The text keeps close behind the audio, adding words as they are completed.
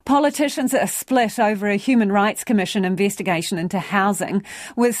Politicians are split over a Human Rights Commission investigation into housing,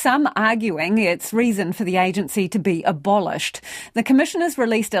 with some arguing it's reason for the agency to be abolished. The Commission has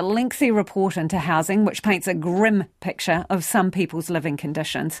released a lengthy report into housing which paints a grim picture of some people's living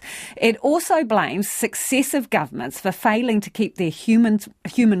conditions. It also blames successive governments for failing to keep their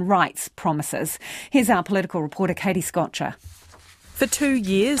human rights promises. Here's our political reporter Katie Scotcher. For 2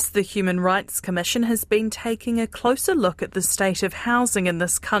 years, the Human Rights Commission has been taking a closer look at the state of housing in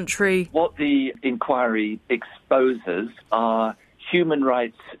this country. What the inquiry exposes are human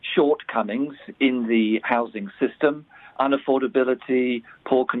rights shortcomings in the housing system, unaffordability,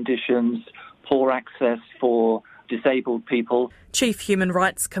 poor conditions, poor access for disabled people. Chief Human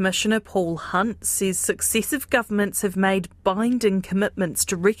Rights Commissioner Paul Hunt says successive governments have made binding commitments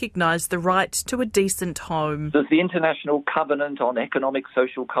to recognise the right to a decent home. There's the International Covenant on Economic,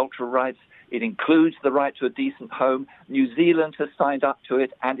 Social, Cultural Rights. It includes the right to a decent home. New Zealand has signed up to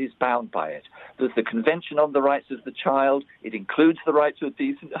it and is bound by it. There's the Convention on the Rights of the Child. It includes the right to a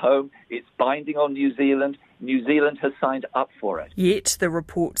decent home. It's binding on New Zealand. New Zealand has signed up for it. Yet, the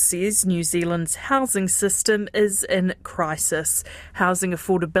report says New Zealand's housing system is in crisis. Housing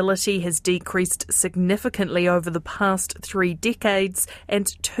affordability has decreased significantly over the past 3 decades, and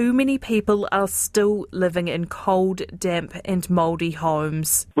too many people are still living in cold, damp and mouldy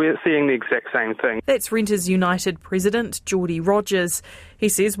homes. We're seeing the exact same thing. That's Renters United President Geordie Rogers. He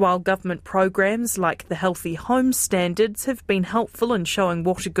says while government programs like the Healthy Home Standards have been helpful in showing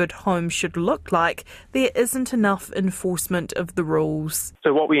what a good home should look like, there isn't enough enforcement of the rules.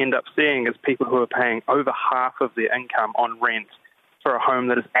 So what we end up seeing is people who are paying over half of their income on rent for a home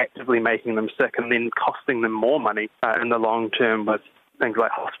that is actively making them sick and then costing them more money in the long term with things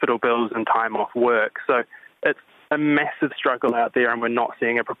like hospital bills and time off work. So it's a massive struggle out there and we're not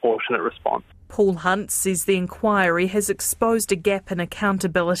seeing a proportionate response. Paul Hunt says the inquiry has exposed a gap in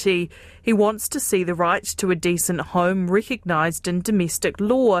accountability. He wants to see the right to a decent home recognised in domestic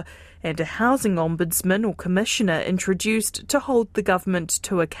law and a housing ombudsman or commissioner introduced to hold the government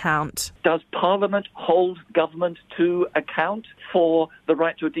to account. Does Parliament hold government to account for the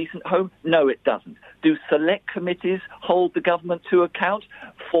right to a decent home? No, it doesn't. Do select committees hold the government to account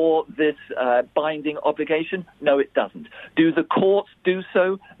for this binding obligation? No, it doesn't. Do the courts do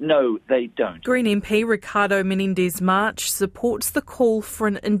so? No, they don't. Green MP Ricardo Menendez-March supports the call for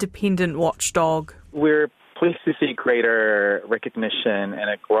an independent watchdog. We're pleased to see greater recognition and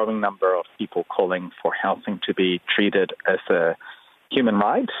a growing number of people calling for housing to be treated as a human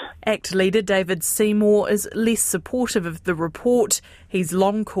right. ACT leader David Seymour is less supportive of the report. He's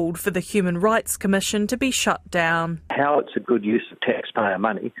long called for the Human Rights Commission to be shut down. How it's a good use of taxpayer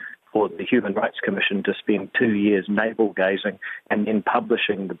money for the Human Rights Commission to spend 2 years navel-gazing and then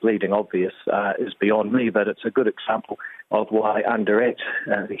publishing the bleeding obvious is beyond me, but it's a good example of why under ACT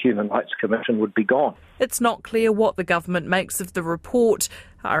the Human Rights Commission would be gone. It's not clear what the government makes of the report.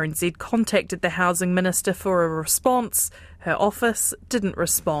 RNZ contacted the Housing Minister for a response. Her office didn't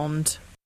respond.